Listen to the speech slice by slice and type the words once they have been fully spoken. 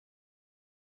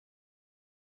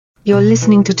You're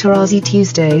listening to Tarazi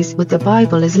Tuesdays with the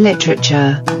Bible as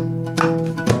Literature.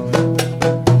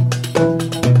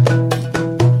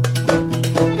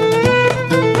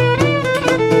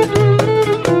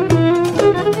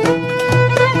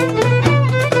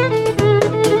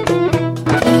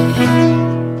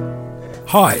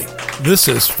 Hi, this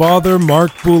is Father Mark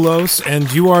Boulos,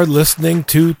 and you are listening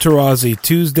to Tarazi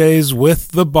Tuesdays with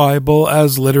the Bible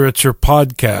as Literature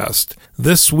podcast.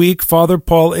 This week, Father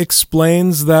Paul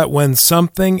explains that when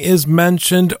something is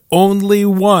mentioned only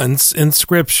once in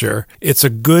Scripture, it's a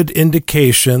good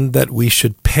indication that we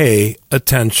should pay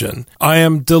attention. I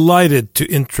am delighted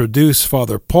to introduce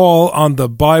Father Paul on the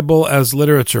Bible as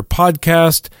Literature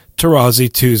podcast,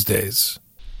 Tarazi Tuesdays.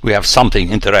 We have something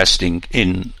interesting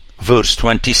in Verse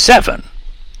 27,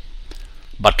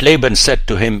 But Laban said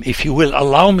to him, If you will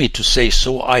allow me to say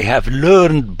so, I have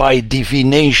learned by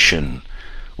divination,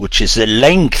 which is a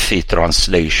lengthy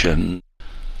translation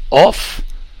of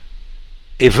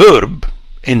a verb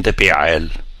in the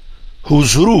Pi'al,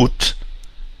 whose root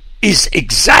is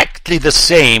exactly the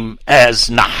same as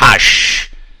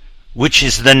Nahash, which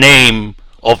is the name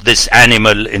of this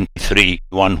animal in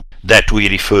 3:1 that we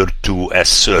refer to as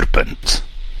serpent.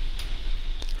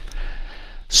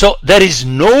 So there is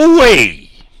no way,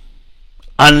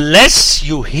 unless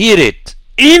you hear it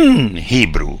in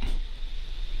Hebrew,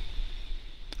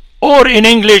 or in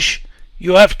English,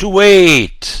 you have to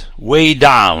wait way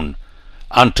down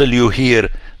until you hear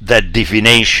that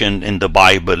divination in the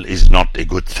Bible is not a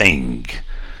good thing.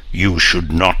 You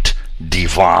should not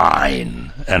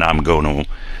divine. And I'm going to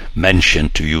mention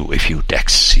to you a few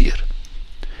texts here.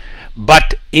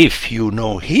 But if you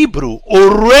know Hebrew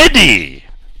already,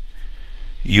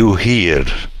 you hear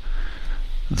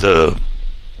the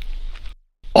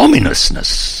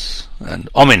ominousness, and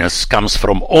ominous comes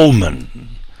from omen.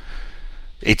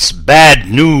 It's bad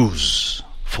news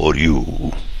for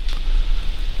you.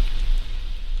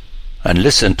 And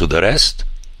listen to the rest.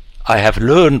 I have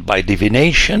learned by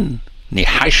divination,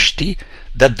 Nihashti,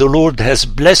 that the Lord has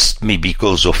blessed me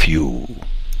because of you.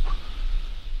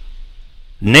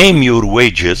 Name your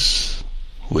wages,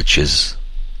 which is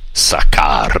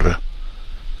sakar,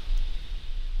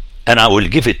 and I will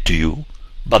give it to you.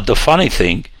 But the funny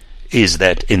thing is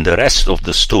that in the rest of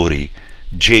the story,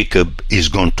 Jacob is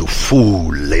going to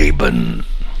fool Laban.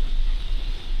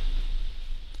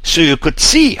 So you could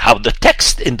see how the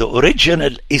text in the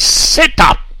original is set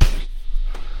up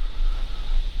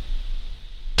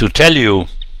to tell you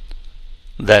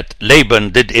that Laban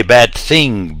did a bad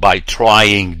thing by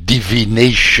trying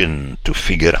divination to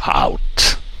figure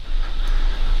out.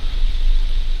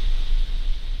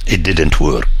 It didn't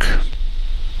work.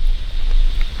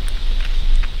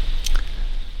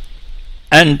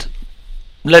 And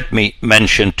let me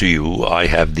mention to you, I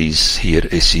have these here,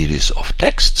 a series of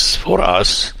texts for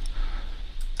us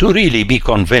to really be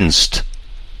convinced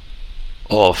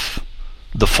of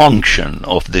the function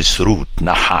of this root,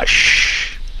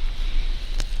 Nahash.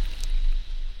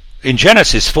 In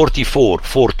Genesis 44,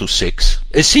 4-6,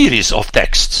 a series of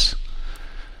texts.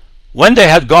 When they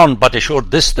had gone but a short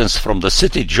distance from the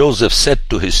city, Joseph said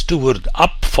to his steward,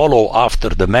 Up, follow after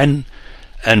the men,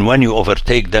 and when you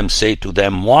overtake them, say to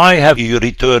them, Why have you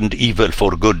returned evil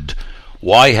for good?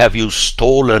 Why have you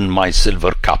stolen my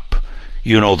silver cup?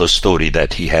 You know the story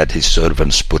that he had his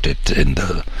servants put it in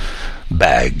the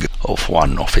bag of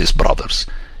one of his brothers.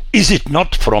 Is it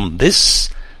not from this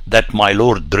that my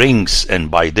Lord drinks,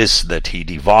 and by this that he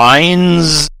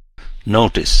divines?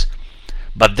 Notice,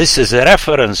 but this is a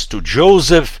reference to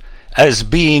Joseph as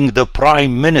being the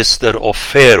prime minister of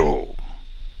Pharaoh,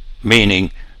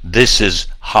 meaning this is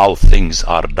how things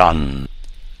are done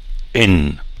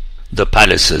in the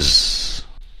palaces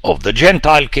of the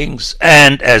Gentile kings,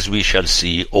 and as we shall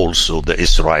see, also the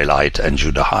Israelite and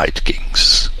Judahite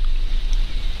kings.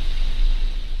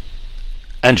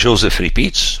 And Joseph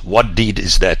repeats, What deed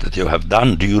is that you have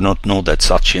done? Do you not know that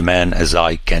such a man as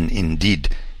I can indeed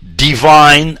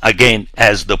divine, again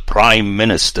as the prime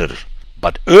minister?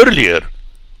 But earlier,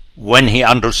 when he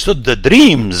understood the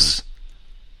dreams,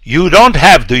 you don't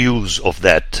have the use of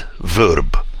that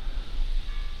verb,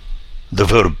 the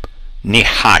verb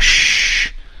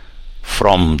nihash,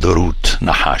 from the root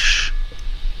nahash.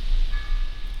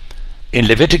 In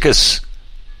Leviticus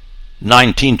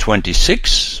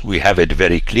 19:26, we have it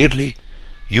very clearly,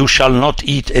 You shall not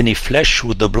eat any flesh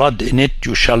with the blood in it,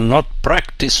 you shall not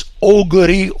practice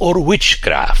augury or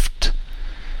witchcraft.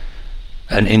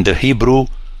 And in the Hebrew,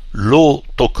 Lo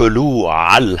tokelu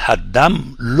al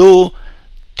haddam, lo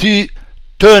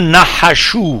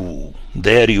tenahashu.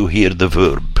 There you hear the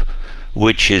verb,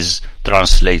 which is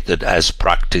translated as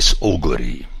practice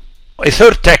augury. A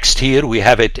third text here, we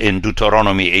have it in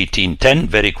Deuteronomy 18:10,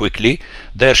 very quickly.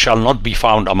 There shall not be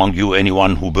found among you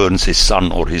anyone who burns his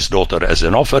son or his daughter as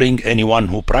an offering, anyone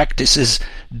who practices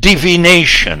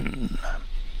divination.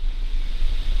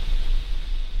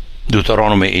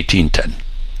 Deuteronomy 18:10.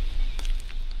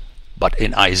 But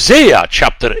in Isaiah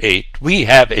chapter 8, we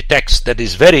have a text that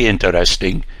is very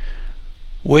interesting,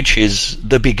 which is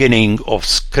the beginning of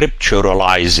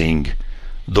scripturalizing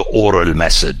the oral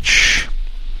message.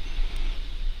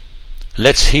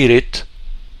 Let's hear it.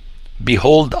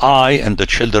 Behold, I and the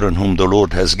children whom the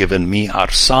Lord has given me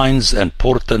are signs and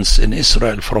portents in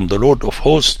Israel from the Lord of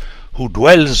hosts, who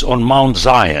dwells on Mount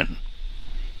Zion.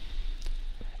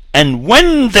 And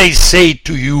when they say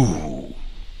to you,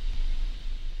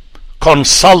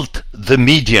 consult the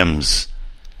mediums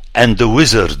and the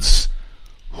wizards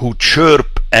who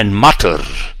chirp and mutter,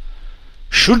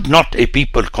 should not a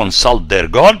people consult their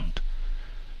God?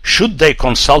 Should they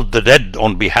consult the dead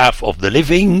on behalf of the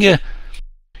living?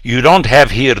 You don't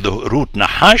have here the root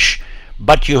nahash,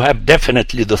 but you have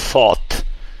definitely the thought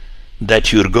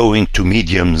that you're going to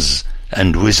mediums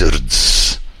and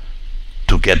wizards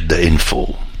to get the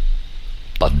info.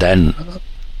 But then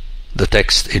the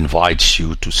text invites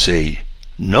you to say,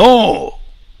 no,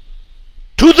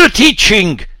 to the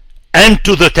teaching and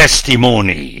to the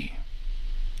testimony,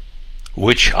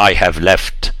 which I have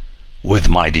left with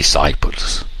my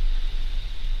disciples.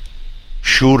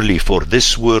 Surely for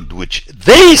this word which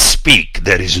they speak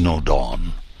there is no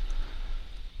dawn.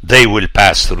 They will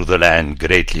pass through the land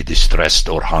greatly distressed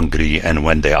or hungry, and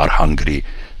when they are hungry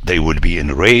they will be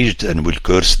enraged and will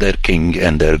curse their king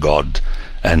and their God,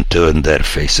 and turn their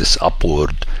faces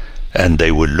upward, and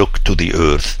they will look to the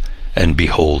earth, and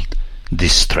behold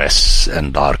distress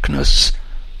and darkness,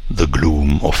 the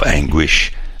gloom of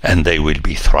anguish, and they will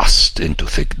be thrust into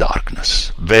thick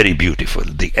darkness. Very beautiful,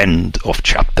 the end of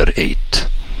chapter 8.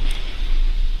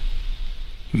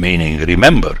 Meaning,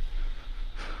 remember,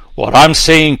 what I'm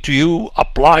saying to you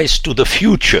applies to the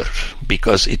future,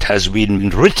 because it has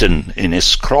been written in a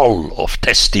scroll of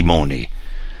testimony.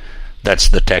 That's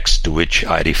the text to which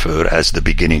I refer as the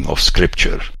beginning of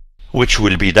Scripture, which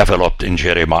will be developed in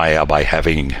Jeremiah by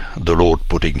having the Lord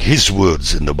putting his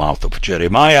words in the mouth of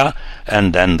Jeremiah,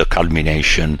 and then the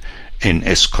culmination in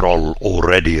a scroll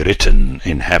already written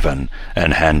in heaven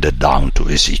and handed down to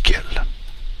Ezekiel.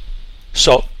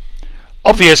 So,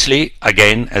 obviously,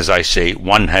 again, as I say,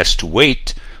 one has to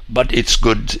wait, but it's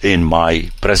good in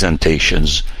my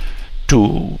presentations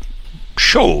to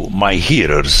show my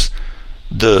hearers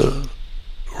the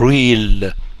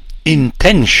real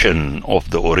intention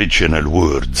of the original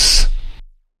words.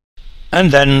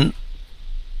 And then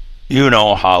you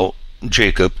know how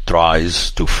Jacob tries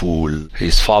to fool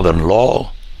his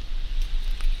father-in-law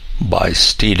by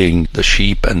stealing the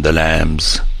sheep and the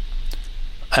lambs.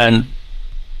 And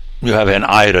you have an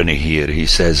irony here. He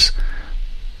says,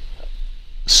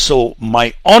 so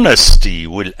my honesty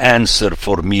will answer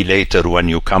for me later when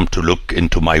you come to look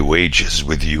into my wages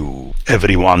with you.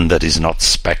 Every one that is not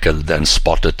speckled and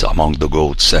spotted among the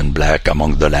goats and black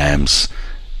among the lambs,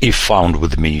 if found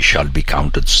with me, shall be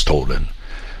counted stolen.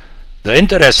 The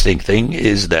interesting thing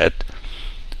is that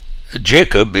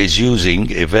Jacob is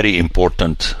using a very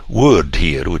important word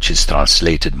here, which is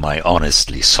translated my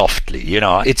honestly, softly. You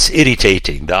know, it's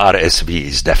irritating. The RSV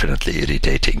is definitely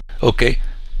irritating. Okay?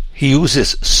 He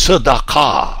uses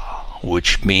sadaqah,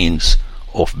 which means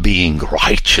of being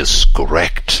righteous,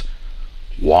 correct,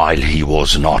 while he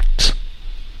was not.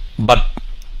 But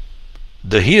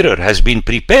the hearer has been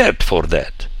prepared for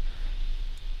that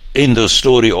in the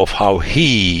story of how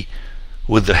he,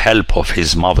 with the help of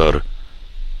his mother,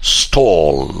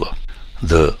 stole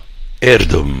the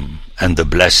heirdom and the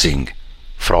blessing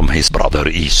from his brother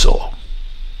Esau.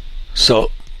 So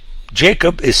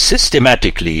Jacob is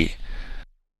systematically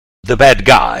the bad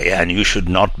guy, and you should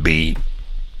not be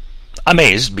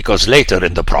amazed, because later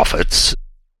in the prophets,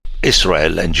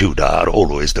 Israel and Judah are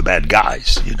always the bad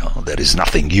guys. You know, there is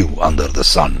nothing new under the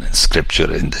sun in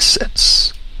Scripture in this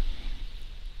sense.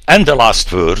 And the last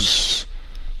verse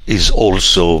is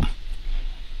also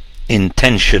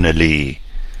intentionally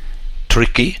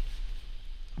tricky.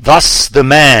 Thus the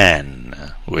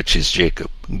man, which is Jacob,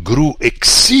 grew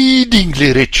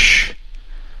exceedingly rich,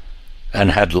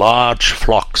 and had large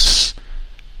flocks,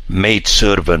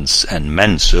 maidservants and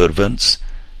menservants,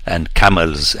 and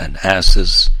camels and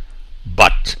asses.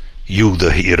 But you,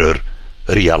 the hearer,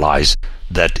 realize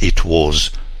that it was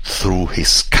through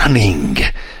his cunning,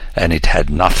 and it had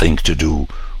nothing to do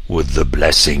with the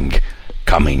blessing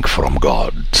coming from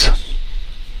God.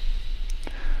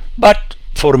 But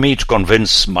for me to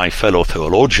convince my fellow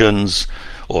theologians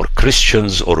or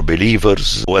Christians or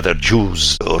believers, whether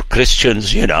Jews or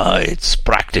Christians, it's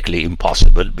practically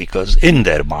impossible, because in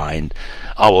their mind,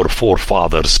 our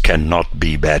forefathers cannot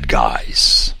be bad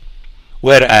guys.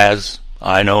 Whereas,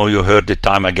 I know you heard it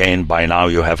time again, by now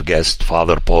you have guessed,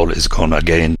 Father Paul is going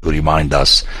again to remind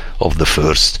us of the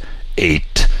first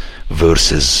 8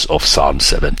 verses of Psalm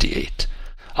 78.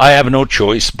 I have no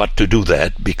choice but to do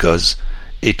that, because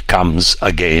it comes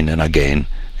again and again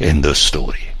in the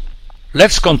story.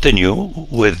 Let's continue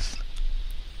with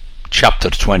chapter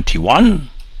 21,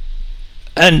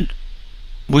 and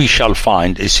we shall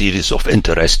find a series of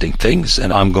interesting things,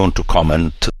 and I'm going to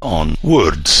comment on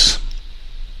words.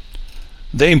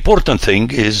 The important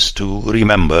thing is to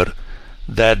remember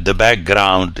that the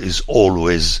background is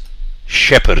always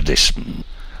shepherdism.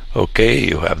 Okay,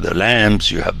 you have the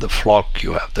lambs, you have the flock,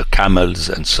 you have the camels,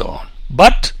 and so on.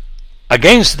 But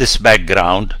against this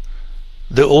background,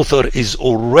 the author is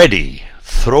already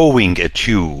throwing at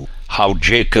you how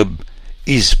Jacob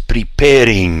is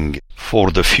preparing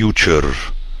for the future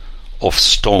of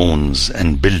stones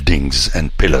and buildings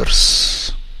and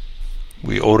pillars.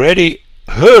 We already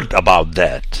heard about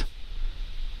that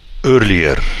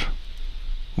earlier,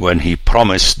 when he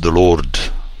promised the Lord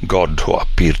God who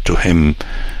appeared to him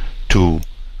to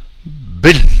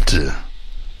build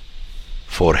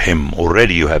for him.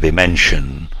 Already you have a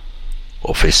mention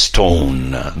of a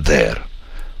stone there.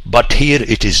 But here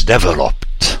it is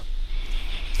developed,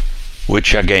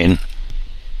 which again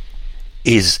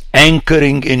is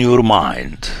anchoring in your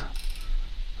mind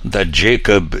that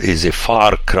Jacob is a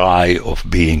far cry of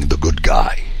being the good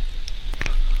guy.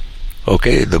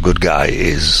 Okay, the good guy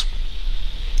is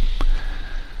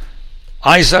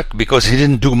Isaac, because he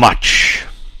didn't do much.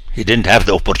 He didn't have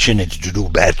the opportunity to do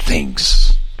bad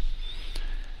things.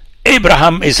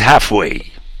 Abraham is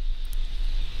halfway.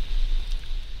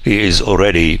 He is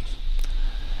already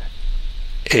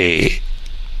a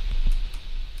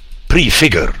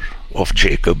prefigure of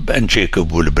Jacob, and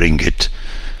Jacob will bring it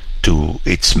to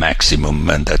its maximum,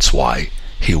 and that's why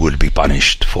he will be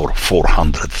punished for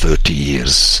 430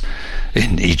 years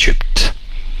in Egypt,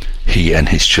 he and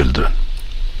his children.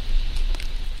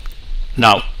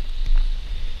 Now,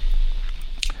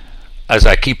 as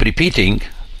I keep repeating,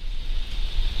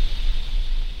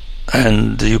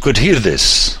 and you could hear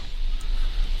this,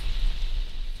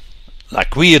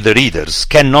 like we the readers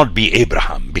cannot be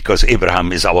Abraham, because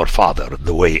Abraham is our father,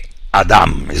 the way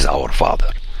Adam is our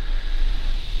father.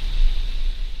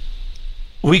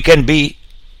 We can be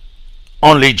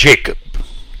only Jacob,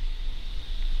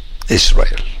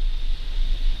 Israel.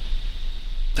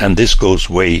 And this goes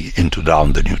way into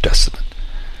down the New Testament.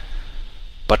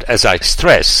 But as I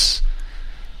stress,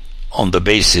 on the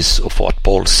basis of what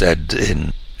Paul said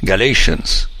in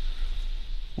Galatians,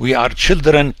 we are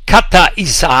children kata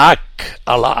Isaac,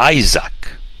 ala Isaac.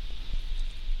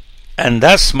 And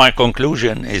thus my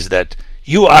conclusion is that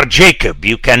you are Jacob.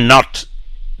 You cannot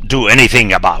do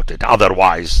anything about it.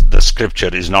 Otherwise, the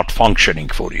scripture is not functioning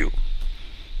for you.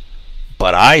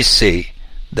 But I say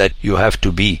that you have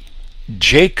to be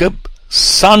Jacob,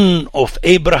 son of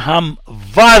Abraham,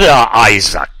 via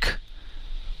Isaac.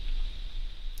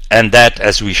 And that,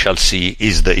 as we shall see,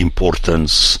 is the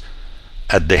importance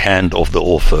at the hand of the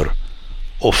author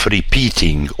of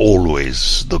repeating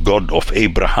always the God of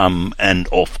Abraham and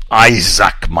of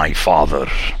Isaac, my father.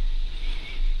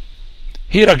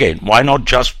 Here again, why not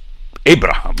just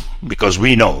Abraham? Because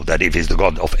we know that if he's the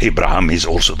God of Abraham, he's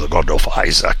also the God of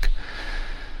Isaac.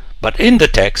 But in the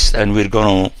text, and we're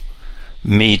going to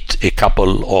meet a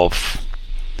couple of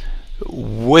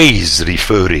ways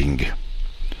referring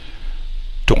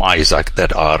to Isaac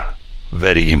that are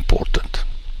very important.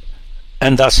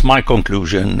 And thus my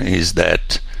conclusion is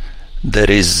that there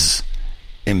is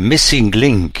a missing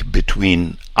link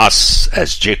between us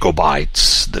as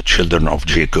Jacobites, the children of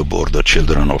Jacob or the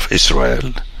children of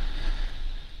Israel,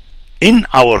 in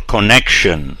our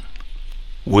connection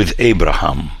with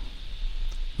Abraham,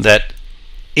 that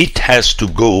it has to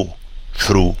go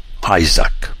through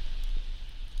Isaac.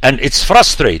 And it's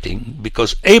frustrating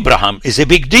because Abraham is a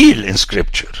big deal in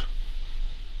Scripture.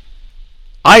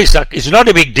 Isaac is not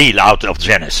a big deal out of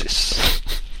Genesis.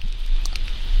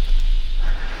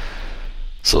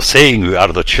 So saying we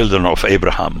are the children of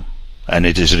Abraham, and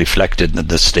it is reflected in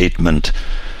the statement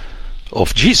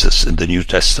of Jesus in the New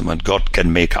Testament, God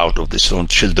can make out of this own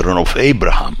children of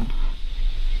Abraham.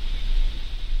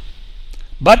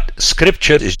 But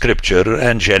Scripture is Scripture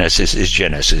and Genesis is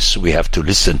Genesis. We have to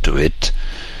listen to it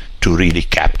to really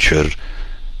capture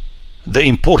the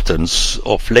importance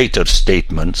of later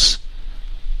statements,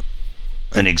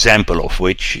 an example of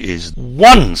which is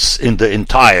once in the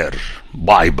entire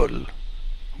Bible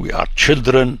We are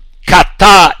children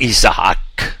kata Isaac,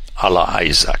 ala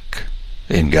Isaac,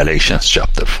 in Galatians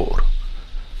chapter 4.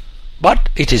 But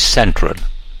it is central.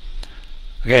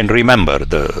 Again, remember,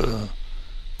 the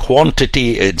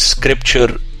quantity in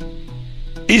Scripture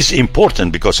is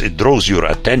important because it draws your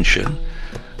attention,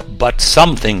 but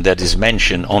something that is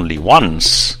mentioned only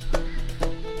once,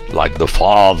 like the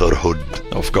fatherhood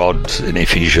of God in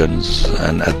Ephesians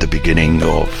and at the beginning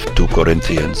of 2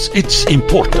 Corinthians, it's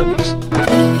important.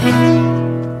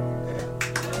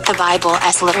 The Bible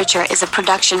as Literature is a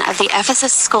production of the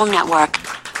Ephesus School Network.